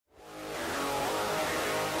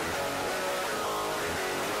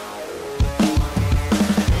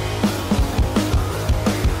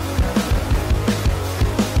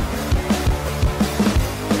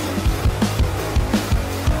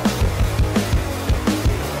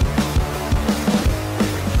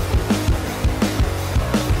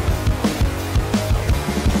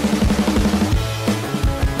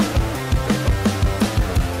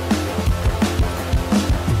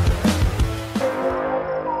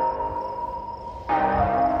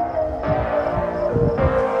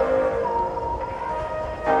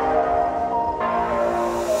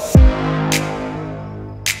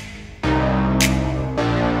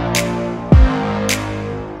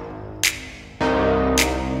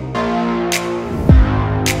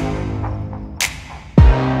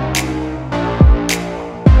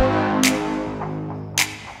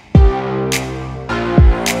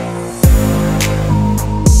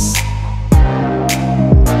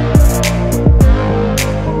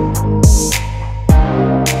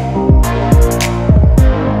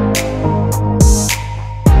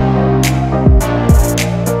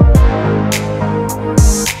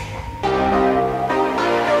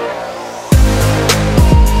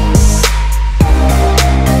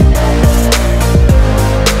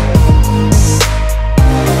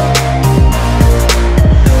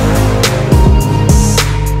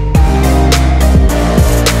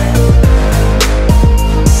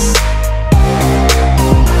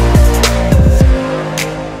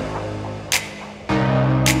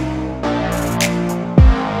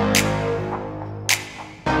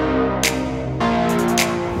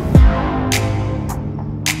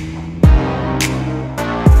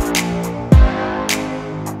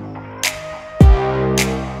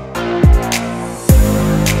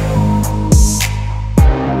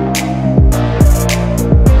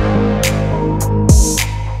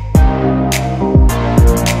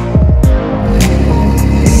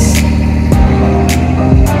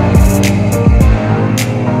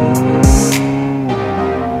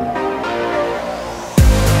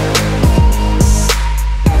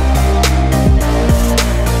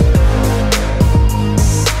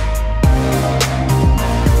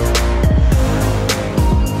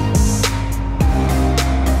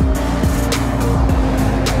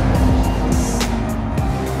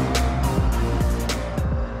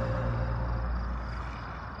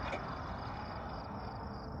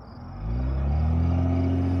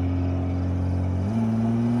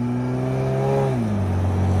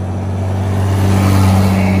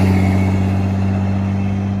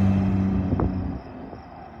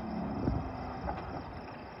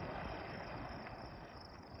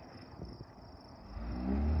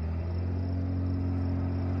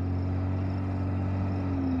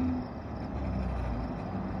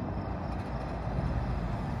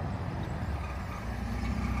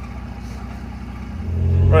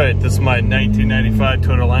Right, this is my 1995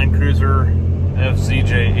 Toyota Land Cruiser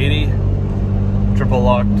FZJ80, triple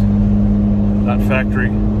locked, not factory,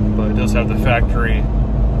 but it does have the factory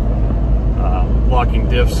locking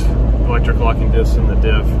diffs, electric locking diffs in the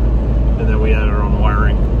diff, and then we added our own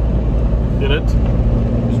wiring in it.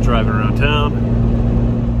 Just driving around town,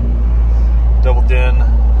 double din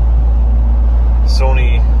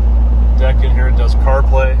Sony deck in here. It does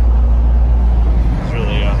CarPlay. It's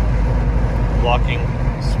really locking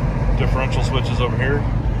differential switches over here.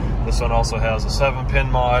 This one also has a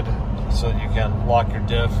 7-pin mod so that you can lock your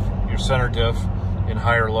diff, your center diff, in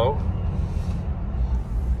high or low.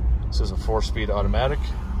 This is a 4-speed automatic.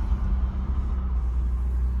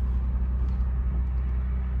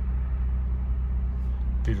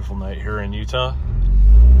 Beautiful night here in Utah.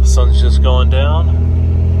 The sun's just going down.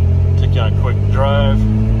 Take you on a quick drive.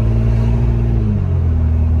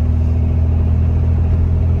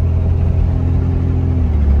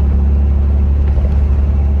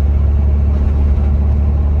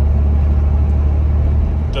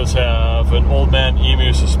 Does have an Old Man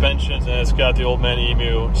Emu suspension, and it's got the Old Man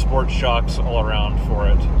Emu sport shocks all around for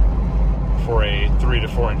it for a 3 to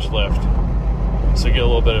 4 inch lift. So you get a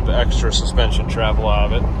little bit of extra suspension travel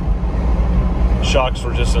out of it. Shocks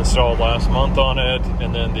were just installed last month on it,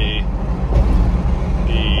 and then the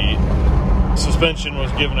suspension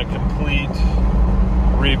was given a complete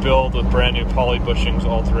rebuild with brand new poly bushings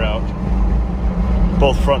all throughout.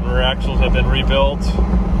 Both front and rear axles have been rebuilt.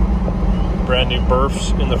 Brand new Birfs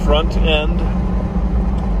in the front end,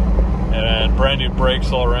 and brand new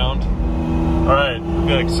brakes all around. All right, we're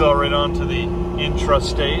gonna accelerate onto the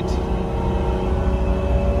intrastate.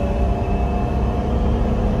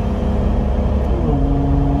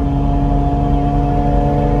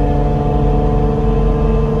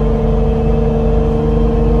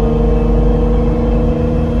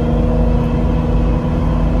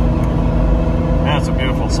 That's a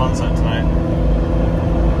beautiful sunset tonight.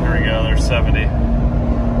 70.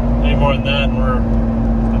 Any more than that, and we're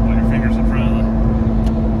don't put your fingers in front of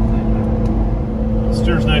the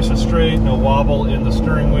steer's nice and straight, no wobble in the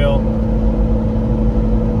steering wheel.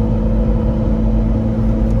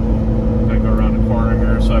 Gotta go around the corner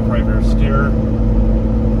here, so I probably better steer.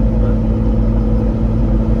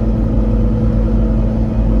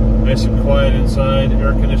 Nice and quiet inside.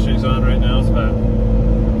 Air conditioning's on right now. It's about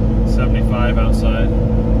 75 outside.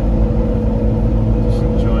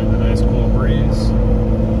 Enjoying the nice cool breeze.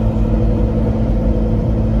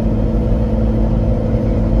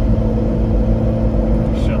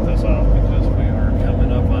 Shut this off because we are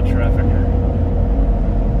coming up on traffic here.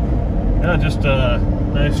 Yeah, just a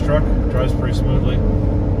nice truck. Drives pretty smoothly.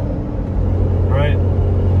 Alright,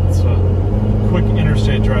 it's a quick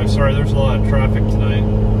interstate drive. Sorry, there's a lot of traffic tonight. A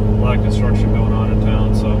lot of construction going on in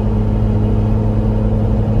town, so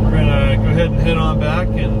we're gonna go ahead and head on back,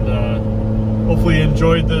 and hopefully you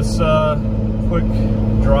enjoyed this quick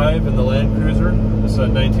drive in the Land Cruiser. This is a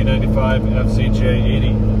 1995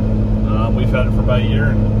 FZJ80. We've had it for about a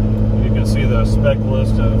year, and you can see the spec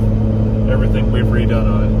list of everything we've redone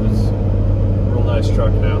on it. It's a real nice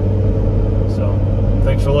truck now. So,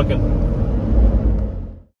 thanks for looking.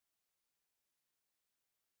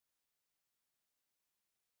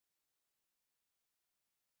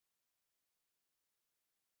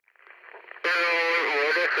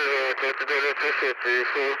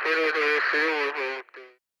 This is a